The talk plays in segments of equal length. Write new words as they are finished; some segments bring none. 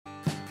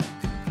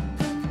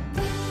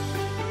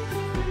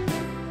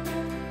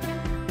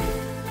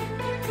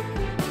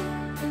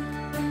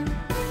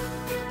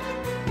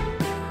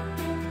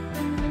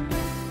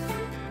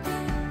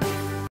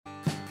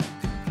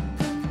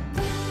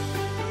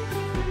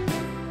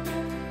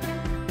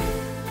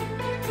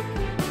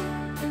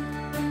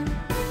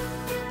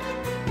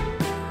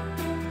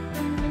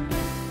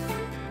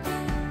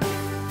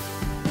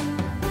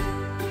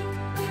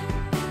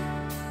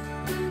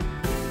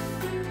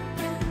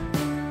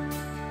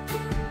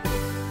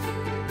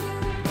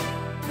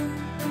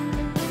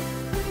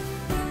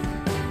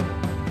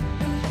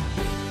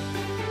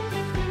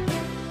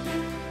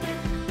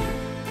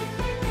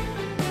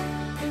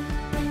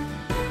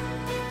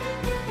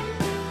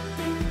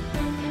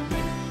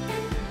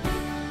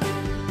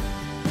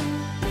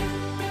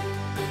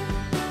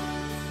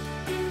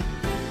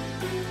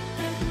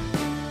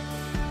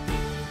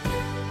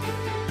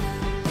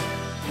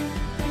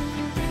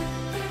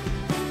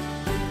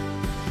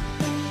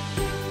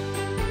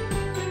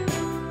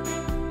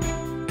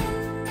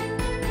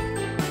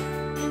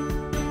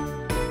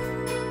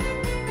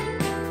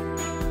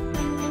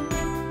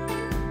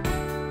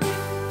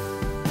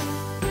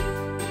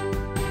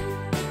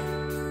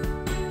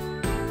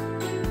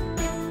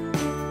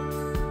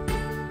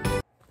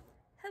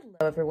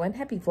Hello everyone,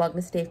 happy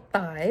Vlogmas day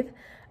 5.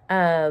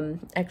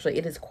 Actually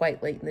it is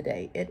quite late in the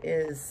day. It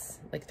is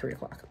like 3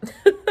 o'clock.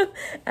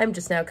 I'm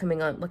just now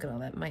coming on. Look at all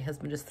that. My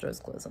husband just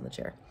throws clothes on the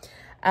chair.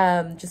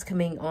 Just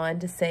coming on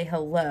to say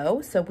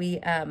hello. So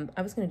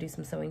I was going to do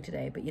some sewing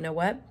today, but you know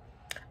what?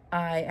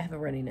 I have a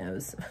runny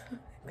nose.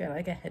 Got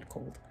like a head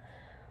cold.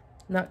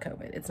 Not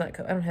COVID. It's not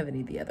COVID. I don't have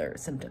any of the other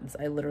symptoms.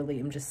 I literally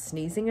am just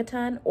sneezing a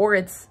ton, or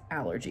it's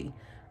allergy.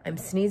 I'm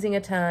sneezing a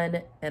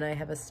ton and I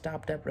have a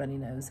stopped up runny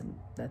nose, and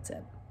that's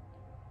it.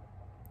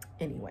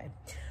 Anyway,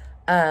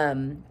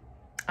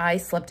 I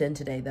slept in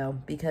today though,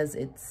 because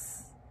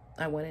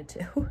I wanted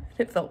to.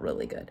 It felt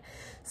really good.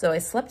 So I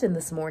slept in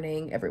this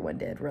morning. Everyone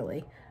did,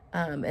 really.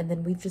 And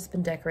then we've just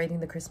been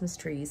decorating the Christmas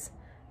trees,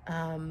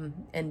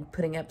 and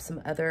putting up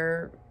some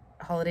other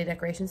holiday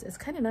decorations. It's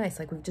kind of nice.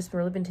 Like, we've just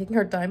really been taking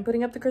our time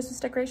putting up the Christmas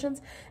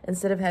decorations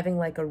instead of having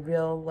like a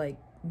real like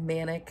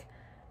manic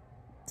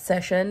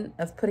session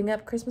of putting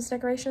up Christmas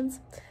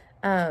decorations.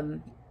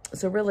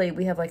 So really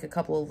we have like a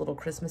couple of little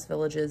Christmas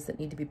villages that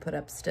need to be put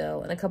up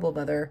still, and a couple of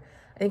other,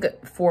 I think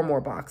 4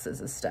 more boxes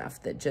of stuff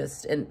that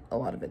just, and a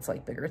lot of it's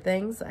like bigger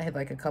things. I have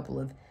like a couple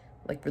of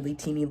like really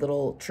teeny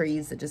little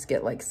trees that just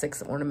get like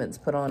 6 ornaments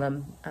put on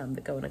them,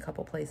 that go in a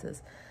couple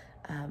places.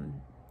 And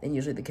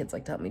usually the kids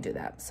like to help me do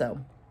that. So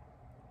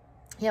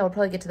yeah, we'll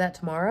probably get to that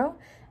tomorrow,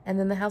 and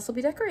then the house will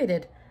be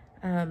decorated.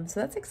 So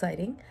that's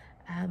exciting.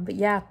 But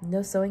yeah,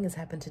 no sewing has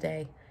happened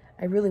today.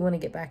 I really want to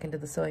get back into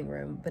the sewing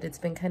room, but it's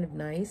been kind of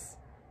nice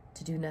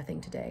to do nothing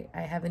today.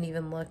 I haven't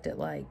even looked at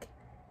like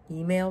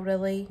email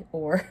really,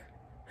 or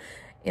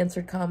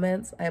answered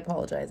comments. I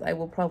apologize. I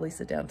will probably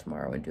sit down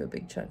tomorrow and do a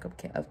big chunk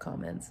of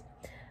comments.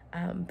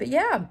 But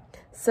yeah,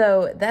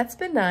 so that's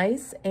been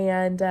nice.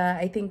 And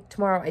I think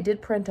tomorrow I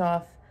did print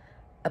off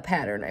a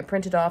pattern. I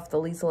printed off the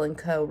Liesl &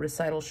 Co.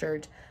 recital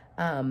shirt,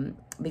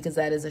 because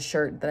that is a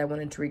shirt that I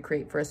wanted to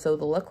recreate for a Sew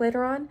the Look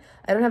later on.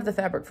 I don't have the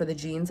fabric for the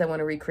jeans I want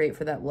to recreate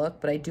for that look,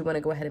 but I do want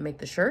to go ahead and make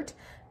the shirt,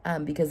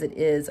 because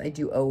I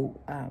do owe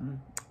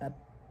a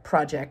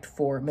project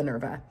for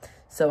Minerva.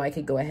 So I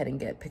could go ahead and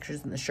get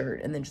pictures in the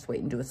shirt and then just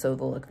wait and do a Sew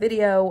the Look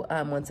video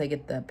once I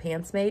get the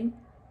pants made,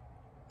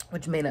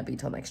 which may not be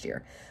till next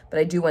year. But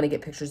I do want to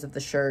get pictures of the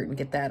shirt and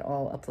get that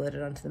all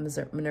uploaded onto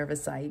the Minerva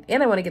site.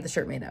 And I want to get the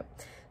shirt made up.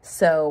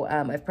 So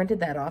I've printed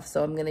that off,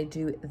 so I'm going to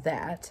do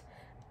that.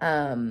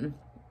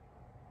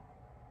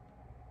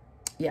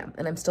 Yeah,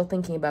 and I'm still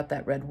thinking about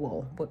that red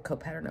wool, what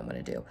coat pattern I want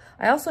to do.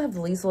 I also have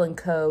the Liesl &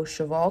 Co.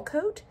 Cheval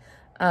coat,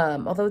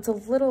 although it's a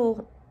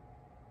little,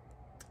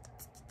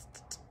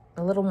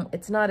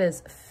 it's not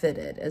as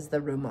fitted as the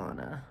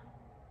Romana,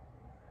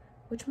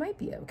 which might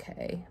be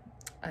okay.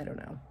 I don't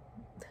know.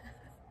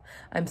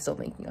 I'm still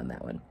thinking on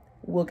that one.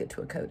 We'll get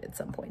to a coat at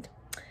some point.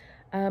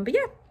 But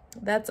yeah,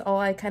 that's all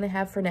I kind of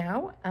have for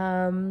now.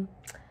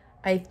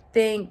 I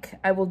think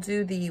I will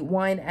do the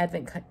wine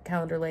advent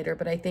calendar later,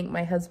 but I think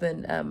my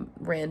husband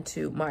ran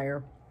to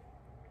Meijer.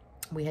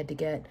 We had to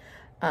get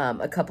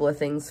a couple of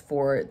things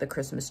for the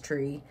Christmas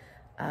tree,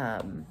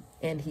 and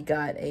he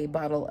got a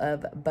bottle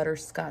of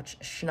butterscotch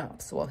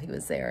schnapps while he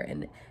was there.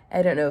 And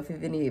I don't know if I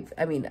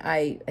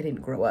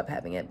didn't grow up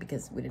having it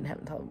because we didn't have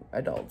it until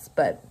adults,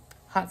 but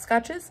hot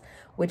scotches,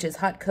 which is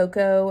hot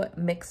cocoa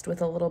mixed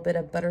with a little bit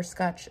of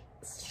butterscotch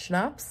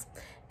schnapps.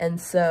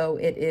 And so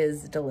it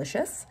is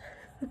delicious.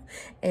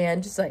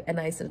 And just like a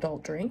nice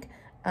adult drink.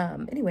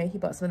 Anyway, he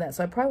bought some of that,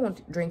 so I probably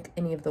won't drink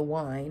any of the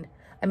wine.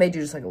 I may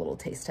do just like a little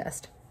taste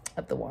test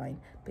of the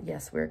wine. But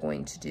yes, we're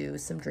going to do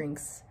some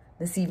drinks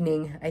this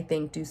evening. I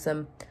think do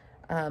some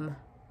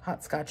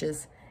hot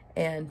scotches,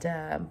 and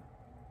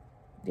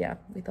yeah,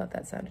 we thought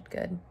that sounded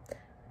good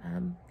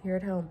here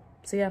at home.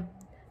 So yeah,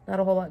 not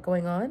a whole lot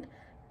going on,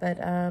 but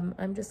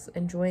I'm just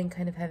enjoying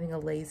kind of having a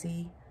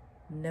lazy,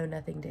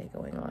 know-nothing day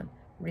going on,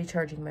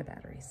 recharging my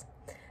batteries.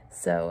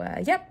 So,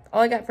 yeah,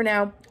 all I got for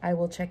now. I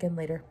will check in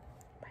later.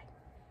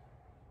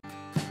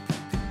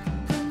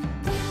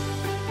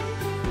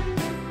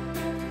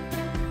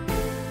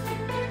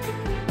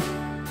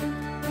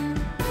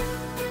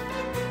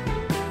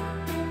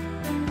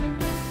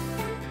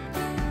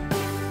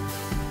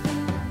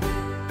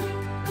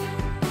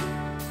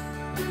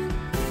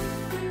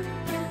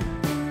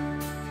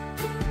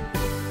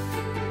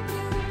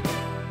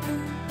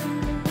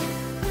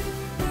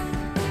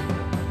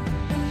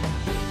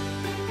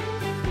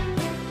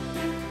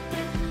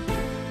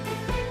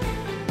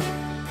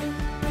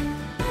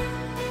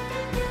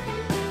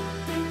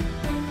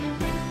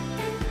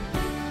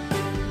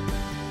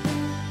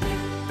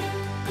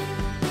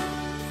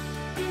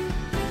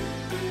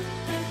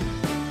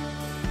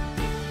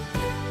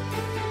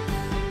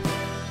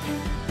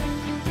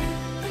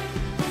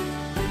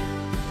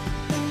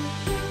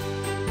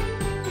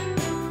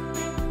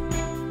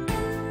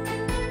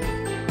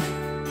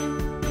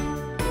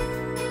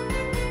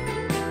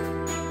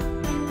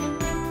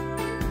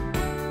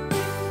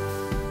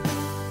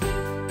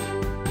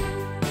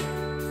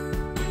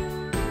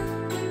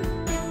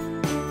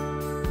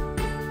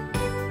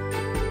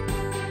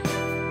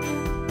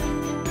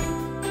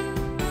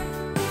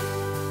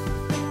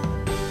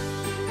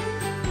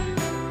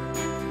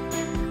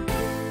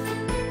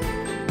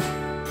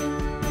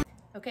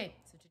 Okay,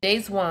 so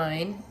today's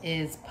wine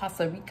is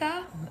Pasa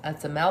Rica.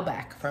 It's a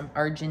Malbec from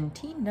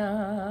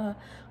Argentina.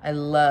 I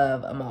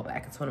love a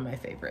Malbec. It's one of my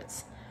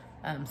favorites.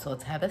 So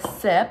let's have a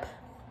sip.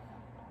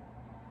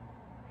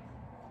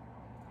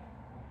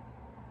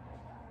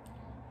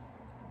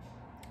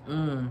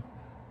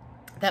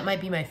 That might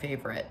be my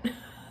favorite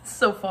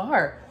so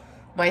far.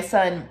 My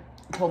son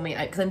told me,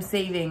 because I'm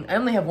saving, I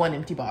only have one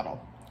empty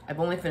bottle.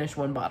 I've only finished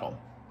one bottle.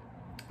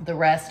 The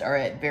rest are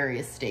at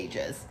various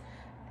stages.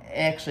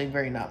 Actually,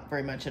 not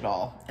very much at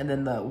all. And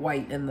then the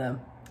white in the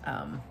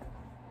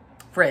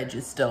fridge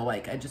is still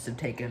like, I just have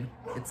taken,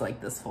 it's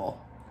like this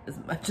full, as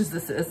much as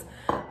this is.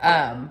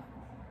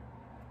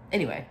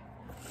 Anyway,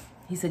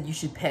 he said you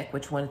should pick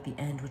which one at the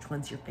end, which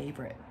one's your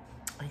favorite.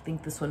 I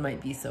think this one might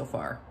be so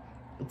far.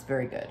 It's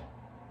very good.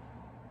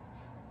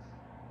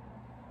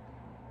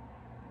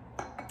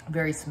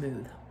 Very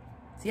smooth.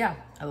 So yeah,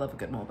 I love a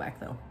good Malbec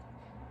though.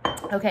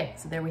 Okay,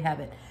 so there we have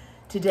it.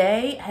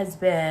 Today has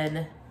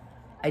been,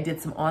 I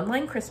did some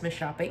online Christmas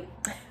shopping.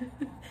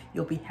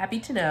 You'll be happy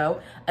to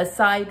know.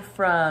 Aside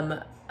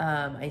from,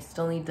 I just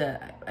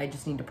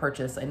need to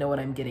purchase, I know what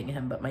I'm getting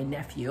him, but my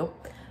nephew,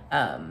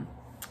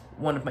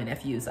 one of my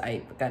nephews,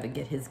 I got to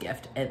get his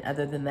gift. And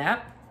other than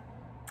that,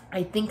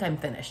 I think I'm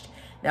finished.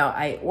 Now,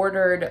 I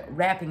ordered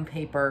wrapping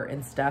paper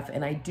and stuff,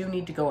 and I do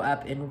need to go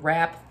up and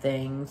wrap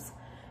things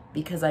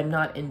because I'm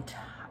not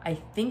I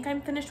think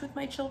I'm finished with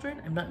my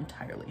children. I'm not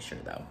entirely sure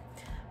though.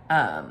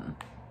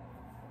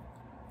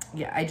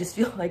 Yeah, I just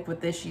feel like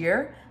with this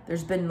year,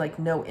 there's been like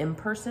no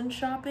in-person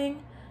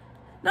shopping.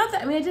 Not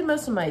that, I mean, I did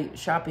most of my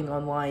shopping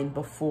online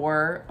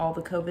before all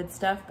the COVID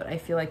stuff, but I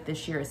feel like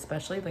this year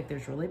especially, like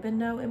there's really been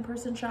no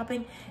in-person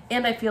shopping.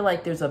 And I feel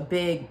like there's a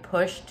big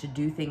push to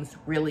do things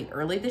really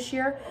early this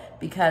year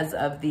because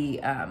of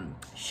the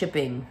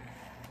shipping.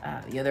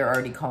 They're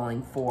already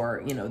calling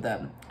for,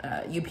 the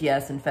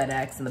UPS and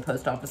FedEx and the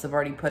post office have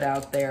already put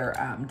out their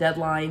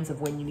deadlines of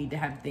when you need to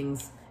have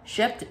things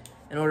shipped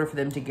in order for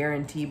them to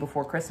guarantee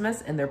before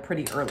Christmas, and they're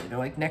pretty early. They're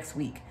like next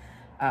week.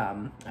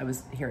 I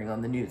was hearing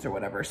on the news or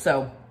whatever.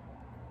 So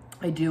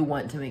I do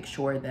want to make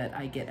sure that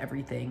I get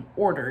everything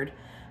ordered.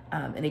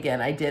 And again,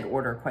 I did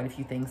order quite a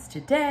few things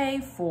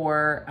today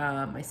for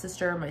my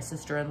sister, my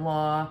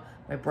sister-in-law,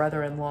 my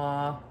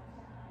brother-in-law,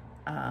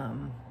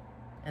 and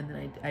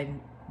then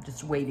I'm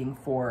just waiting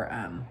for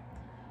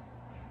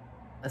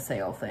a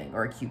sale thing,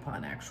 or a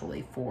coupon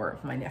actually, for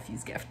my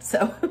nephew's gift.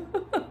 So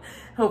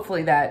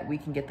hopefully that we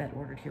can get that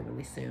ordered here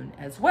really soon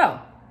as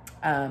well.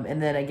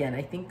 And then again,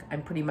 I think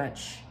I'm pretty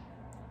much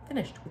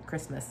finished with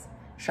Christmas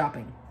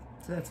shopping.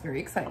 So that's very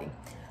exciting.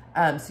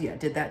 So yeah,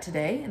 did that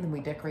today, and then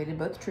we decorated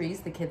both trees.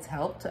 The kids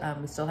helped.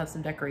 We still have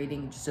some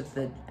decorating just of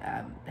the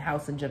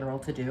house in general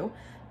to do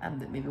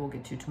that maybe we'll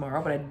get to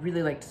tomorrow, but I'd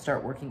really like to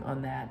start working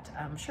on that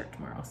shirt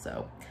tomorrow.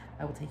 So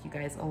I will take you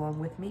guys along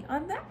with me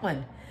on that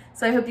one.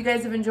 So I hope you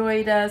guys have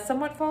enjoyed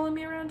somewhat following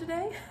me around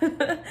today,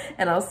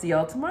 and I'll see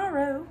y'all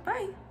tomorrow.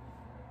 Bye.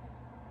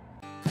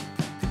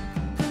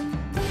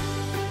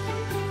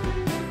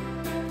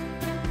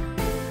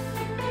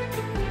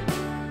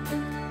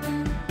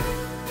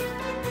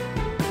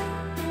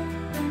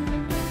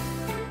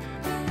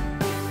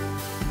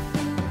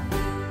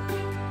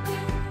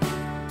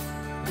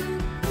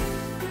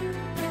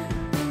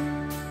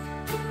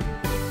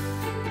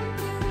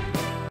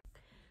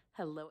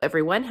 Hello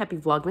everyone, happy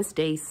Vlogmas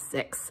day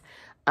 6.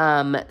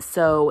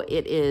 So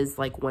it is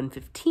like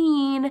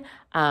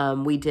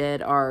 1:15. We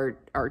did our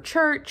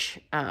church.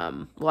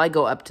 Well, I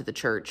go up to the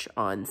church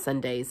on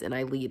Sundays and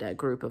I lead a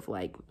group of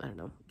like, I don't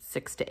know,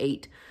 6 to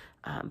 8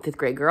 5th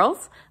grade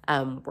girls.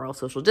 We're all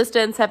social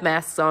distance, have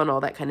masks on,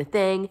 all that kind of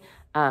thing.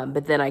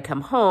 But then I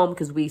come home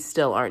because we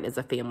still aren't as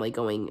a family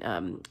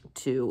going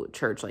to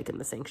church like in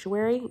the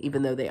sanctuary,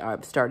 even though they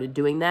are started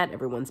doing that.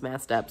 Everyone's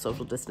masked up,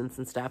 social distance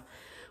and stuff.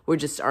 We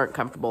just aren't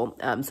comfortable.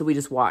 So we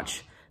just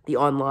watch the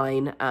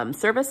online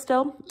service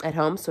still at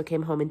home. So I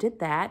came home and did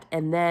that.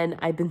 And then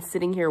I've been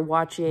sitting here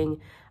watching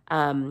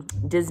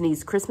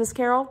Disney's Christmas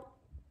Carol.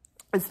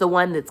 It's the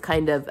one that's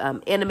kind of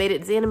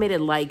animated. It's animated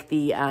like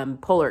the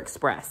Polar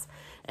Express.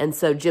 And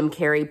so Jim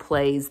Carrey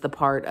plays the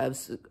part of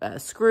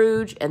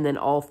Scrooge, and then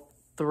all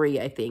 3,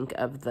 I think,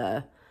 of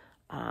the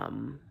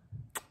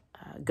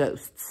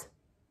ghosts.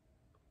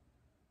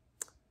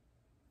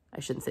 I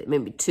shouldn't say,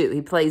 maybe 2.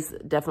 He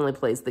definitely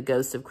plays the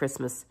Ghost of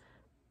Christmas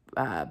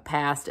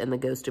Past and the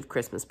Ghost of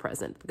Christmas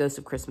Present. The Ghost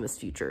of Christmas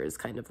Future is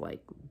kind of like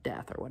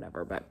death or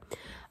whatever. But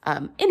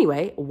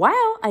anyway,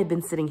 while I've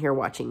been sitting here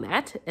watching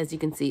that, as you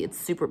can see, it's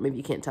super, maybe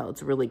you can't tell,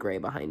 it's really gray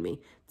behind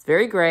me. It's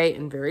very gray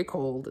and very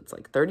cold. It's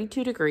like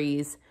 32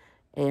 degrees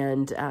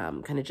and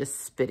kind of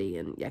just spitty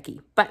and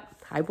yucky. But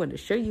I want to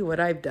show you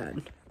what I've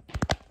done.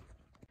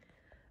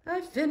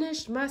 I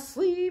finished my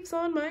sleeves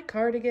on my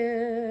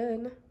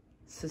cardigan.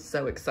 This is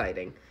so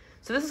exciting.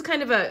 So this is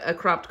kind of a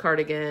cropped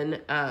cardigan.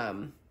 I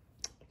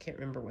can't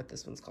remember what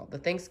this one's called. The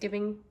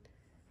Thanksgiving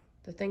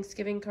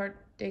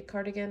Day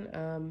cardigan. I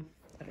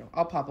don't know.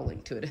 I'll pop a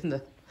link to it in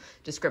the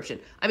description.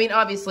 I mean,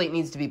 obviously it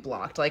needs to be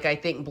blocked. Like I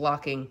think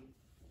blocking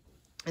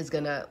is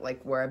gonna,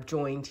 like where I've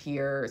joined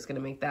here, is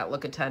gonna make that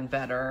look a ton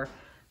better.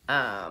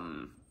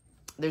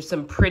 There's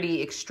some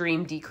pretty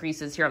extreme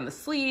decreases here on the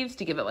sleeves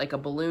to give it like a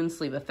balloon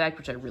sleeve effect,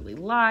 which I really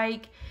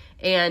like.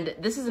 And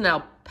this is an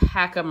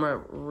alpaca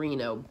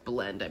merino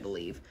blend, I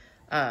believe.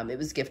 It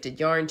was gifted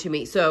yarn to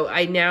me. So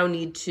I now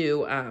need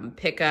to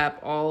pick up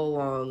all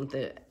along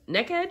the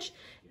neck edge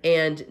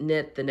and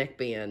knit the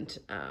neckband.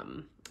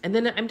 And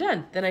then I'm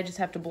done. Then I just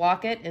have to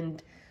block it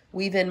and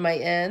weave in my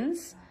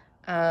ends.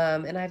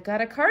 And I've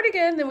got a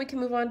cardigan, then we can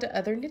move on to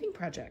other knitting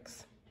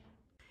projects.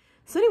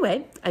 So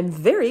anyway, I'm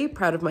very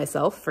proud of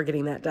myself for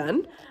getting that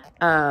done.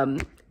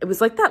 It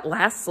was like that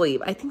last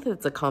sleeve. I think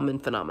that's a common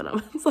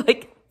phenomenon. It's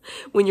like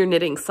when you're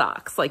knitting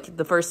socks, like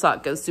the first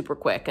sock goes super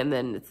quick and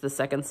then it's the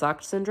second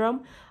sock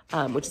syndrome,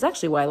 which is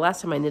actually why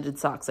last time I knitted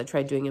socks, I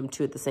tried doing them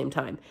two at the same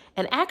time.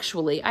 And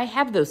actually I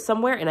have those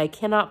somewhere and I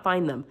cannot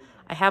find them.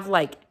 I have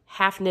like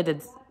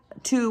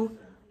two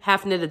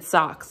half knitted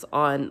socks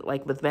on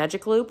like with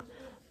magic loop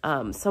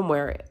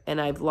somewhere,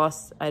 and I have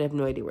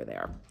no idea where they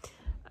are.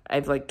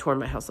 I've like torn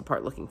my house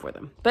apart looking for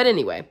them. But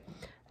anyway,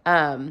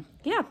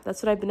 yeah,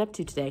 that's what I've been up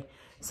to today.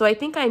 So I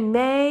think I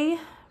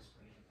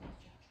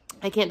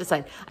can't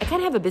decide. I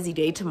kind of have a busy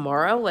day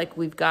tomorrow. Like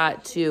we've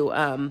got to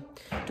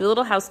do a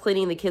little house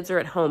cleaning. The kids are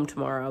at home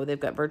tomorrow. They've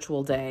got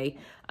virtual day.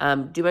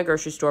 Do my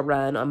grocery store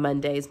run on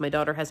Mondays. My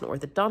daughter has an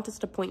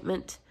orthodontist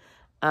appointment.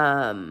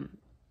 And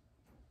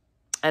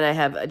I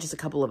have just a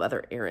couple of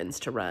other errands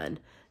to run.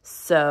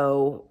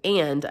 So,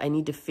 and I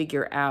need to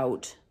figure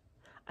out,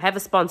 I have a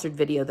sponsored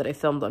video that I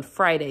filmed on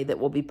Friday that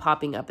will be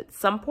popping up at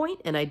some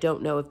point, and I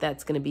don't know if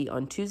that's going to be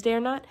on Tuesday or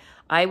not.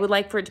 I would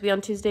like for it to be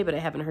on Tuesday, but I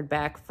haven't heard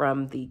back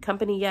from the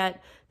company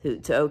yet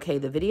to okay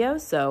the video.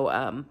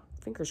 So,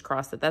 fingers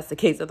crossed that that's the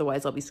case.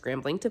 Otherwise, I'll be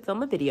scrambling to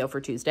film a video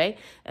for Tuesday,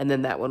 and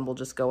then that one will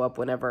just go up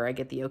whenever I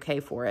get the okay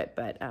for it.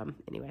 But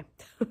anyway,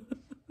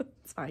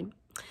 it's fine.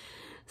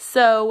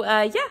 So,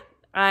 yeah.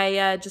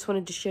 I just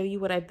wanted to show you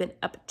what I've been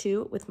up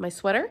to with my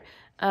sweater.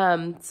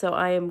 So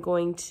I am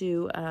going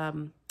to, I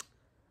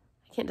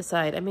can't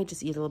decide. I may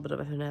just eat a little bit of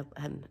it.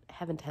 I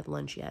haven't had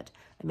lunch yet.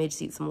 I may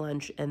just eat some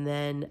lunch. And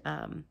then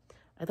I'm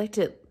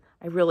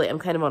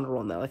kind of on a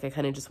roll now. Like I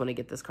kind of just want to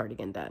get this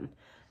cardigan done.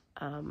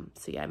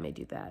 So yeah, I may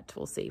do that.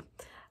 We'll see.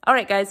 All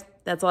right, guys,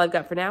 that's all I've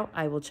got for now.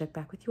 I will check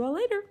back with you all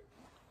later.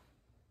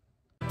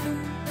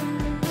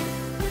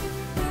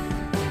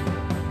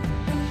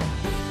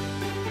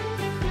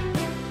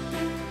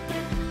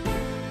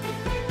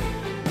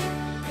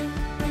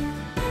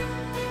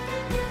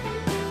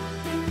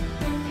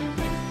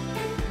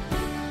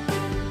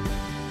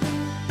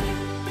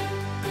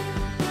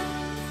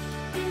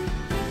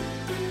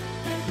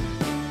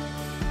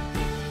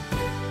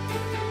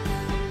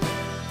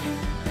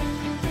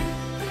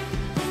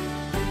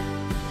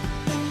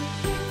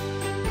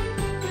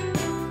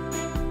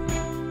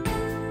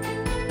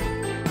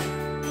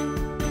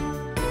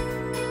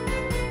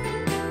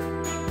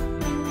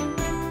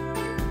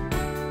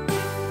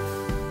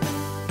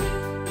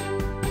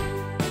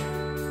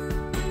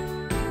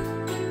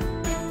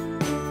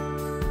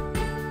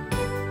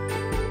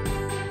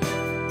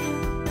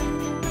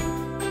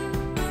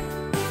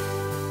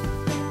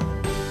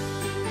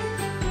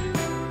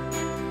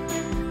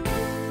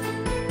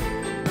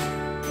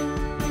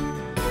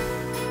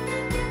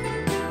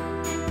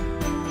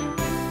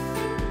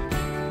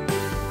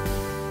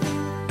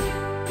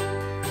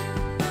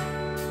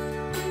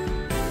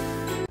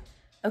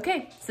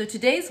 Okay, so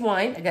today's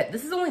wine,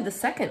 this is only the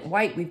second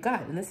white we've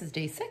got, and this is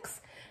day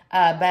 6.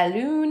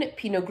 Balloon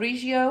Pinot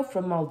Grigio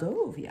from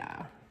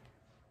Moldova.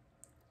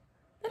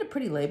 That a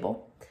pretty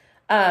label.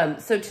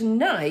 So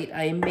tonight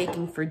I am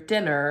making for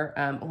dinner,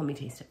 let me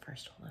taste it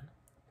first, hold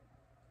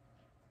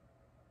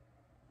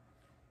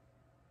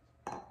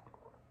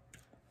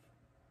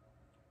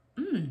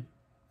on.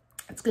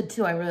 It's good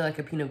too. I really like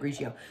a Pinot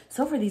Grigio.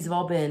 So far these have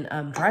all been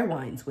dry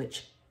wines,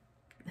 which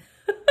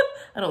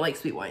I don't like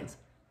sweet wines.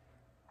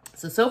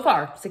 So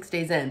far, 6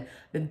 days in,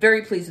 been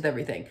very pleased with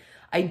everything.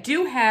 I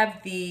do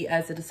have the,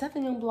 is it a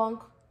Sauvignon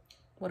Blanc?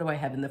 What do I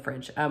have in the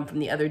fridge? From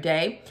the other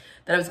day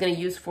that I was going to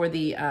use for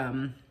the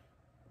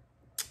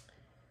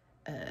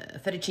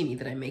fettuccine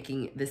that I'm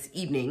making this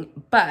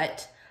evening.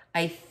 But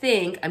I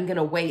think I'm going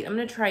to wait. I'm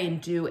going to try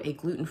and do a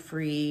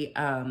gluten-free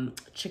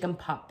chicken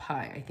pot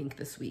pie, I think,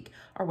 this week.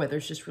 Our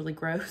weather's just really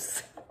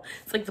gross.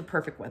 It's like the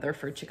perfect weather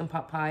for chicken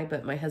pot pie,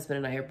 but my husband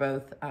and I are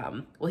both,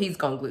 well, he's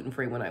gone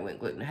gluten-free when I went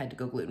gluten. I had to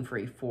go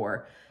gluten-free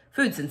for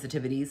food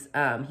sensitivities.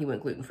 He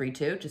went gluten-free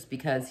too, just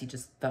because he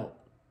just felt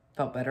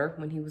better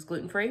when he was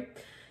gluten-free.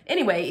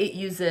 Anyway, it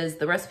uses,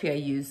 the recipe I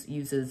use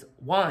uses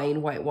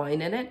wine, white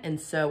wine in it,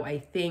 and so I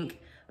think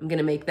I'm going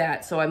to make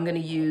that. So I'm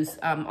going to use,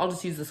 I'll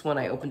just use this one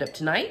I opened up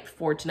tonight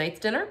for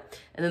tonight's dinner,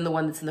 and then the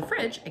one that's in the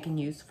fridge I can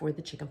use for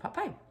the chicken pot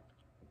pie.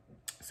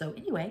 So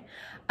anyway,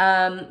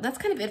 that's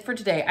kind of it for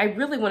today. I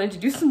really wanted to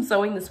do some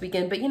sewing this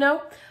weekend, but you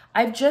know,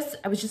 I'm tired.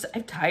 I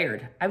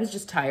was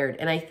just tired.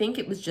 And I think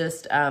it was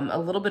just a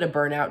little bit of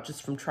burnout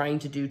just from trying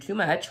to do too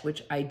much,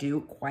 which I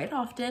do quite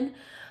often.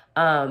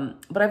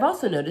 But I've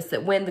also noticed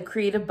that when the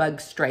creative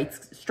bug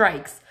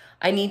strikes,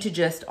 I need to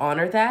just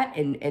honor that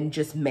and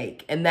just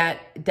make. And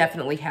that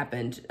definitely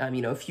happened,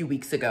 you know, a few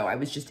weeks ago. I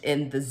was just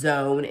in the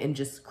zone and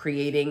just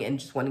creating and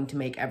just wanting to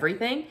make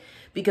everything,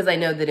 because I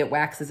know that it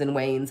waxes and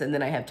wanes. And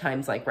then I have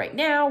times like right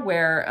now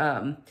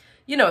where,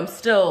 you know, I'm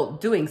still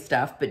doing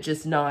stuff, but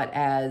just not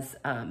as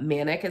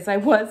manic as I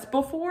was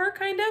before,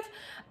 kind of.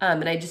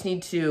 And I just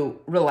need to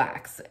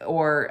relax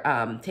or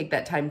take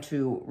that time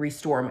to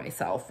restore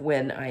myself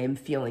when I am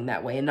feeling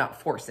that way and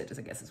not force it,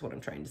 I guess is what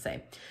I'm trying to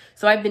say.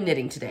 So I've been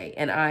knitting today,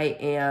 and I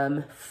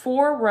am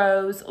 4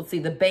 rows. Let's see,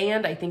 the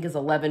band I think is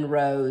 11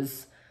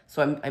 rows.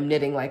 So I'm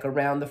knitting like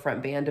around the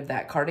front band of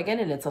that cardigan,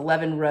 and it's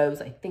 11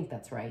 rows. I think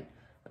that's right.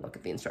 Look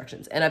at the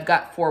instructions. And I've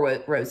got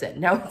 4 rows in.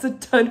 Now it's a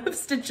ton of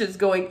stitches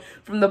going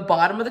from the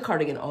bottom of the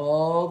cardigan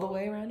all the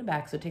way around the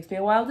back. So it takes me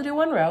a while to do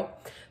 1 row.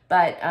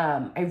 But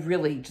I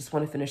really just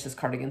want to finish this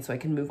cardigan so I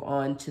can move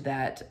on to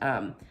that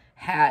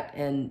hat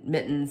and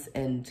mittens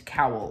and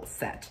cowl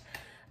set.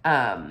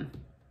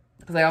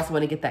 Because I also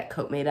want to get that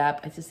coat made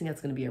up. I just think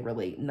that's going to be a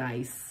really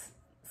nice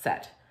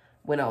set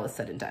when all is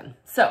said and done.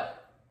 So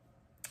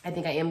I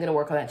think I am going to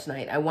work on that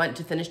tonight. I want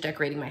to finish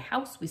decorating my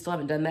house. We still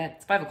haven't done that.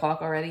 It's 5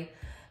 o'clock already.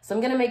 So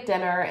I'm going to make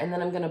dinner, and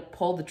then I'm going to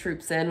pull the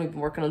troops in. We've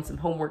been working on some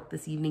homework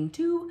this evening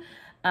too.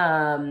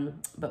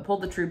 But pull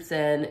the troops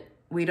in.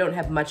 We don't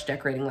have much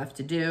decorating left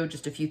to do,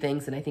 just a few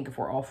things. And I think if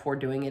we're all 4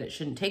 doing it, it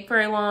shouldn't take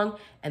very long.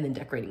 And then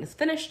decorating is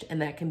finished,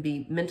 and that can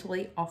be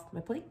mentally off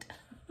my plate.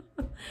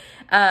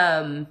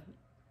 And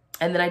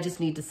then I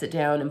just need to sit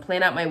down and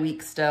plan out my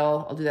week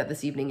still. I'll do that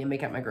this evening and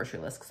make out my grocery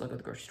list because I'll go to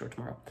the grocery store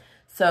tomorrow.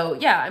 So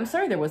yeah, I'm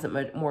sorry there wasn't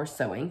much more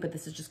sewing, but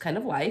this is just kind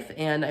of life.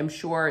 And I'm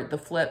sure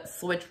the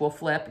switch will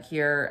flip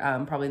here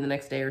probably the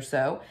next day or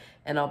so.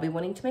 And I'll be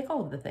wanting to make all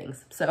of the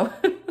things. So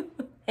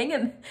hang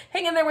in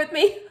there with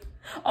me.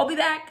 I'll be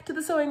back to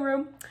the sewing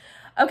room.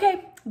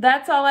 Okay,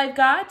 that's all I've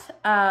got.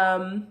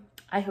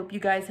 I hope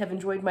you guys have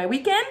enjoyed my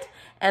weekend,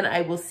 and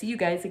I will see you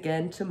guys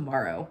again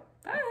tomorrow.